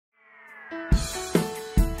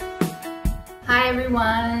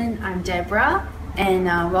everyone, I'm Deborah and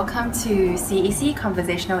welcome to CEC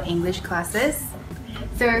Conversational English Classes.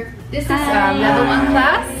 So this is level 1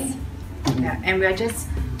 class, and we're just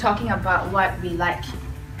talking about what we like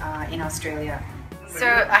in Australia. So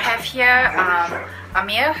I have here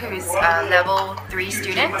Amir, who's a level 3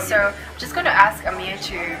 student. So I'm just going to ask Amir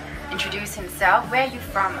to introduce himself. Where are you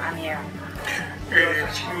from, Amir?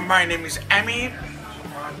 My name is Amir,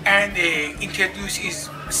 and introduce is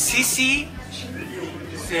CC.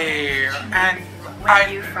 And where are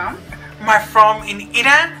you from? My from in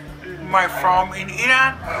Iran. My from in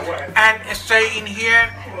Iran, and stay in here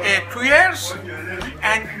 2 years,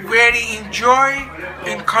 and very enjoy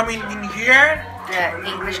in coming in here. The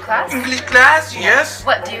English class? English class, yes.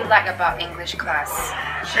 What do you like about English class?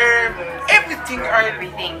 Everything.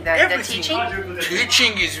 Everything. The teaching?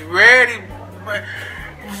 Teaching is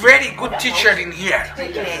very good teacher in here.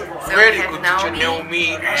 Okay. So very we have good teacher.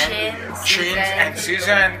 Naomi and Chin and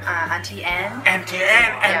Susan, Auntie Anne, and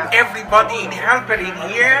everybody in helper in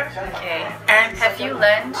here. Okay. And have you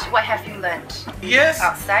learned? What have you learned? Yes.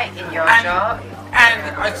 Outside in your job.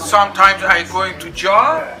 And sometimes I going to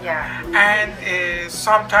job. Yeah. And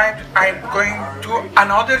sometimes I'm going to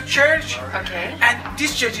another church. Okay. And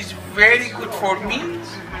this church is very good for me.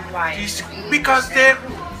 Why? Because they're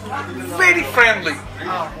very friendly.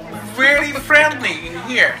 Oh. Very friendly in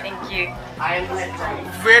here. Thank you.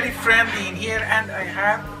 Very friendly in here, and I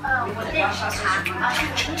have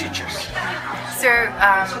teachers. So,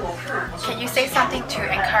 can you say something to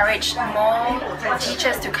encourage more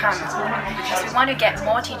teachers to come? Because we want to get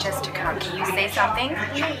more teachers to come. Can you say something?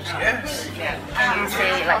 Yes. Can you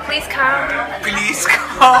say, like, please come? Please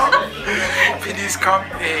come. Please come.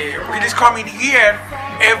 Please come in here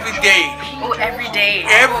every day. Oh, every day.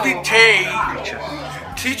 Every day.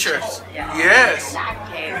 Teachers. Yes.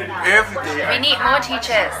 Okay. Every day. We need more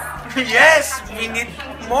teachers. Yes, we need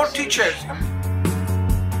more teachers.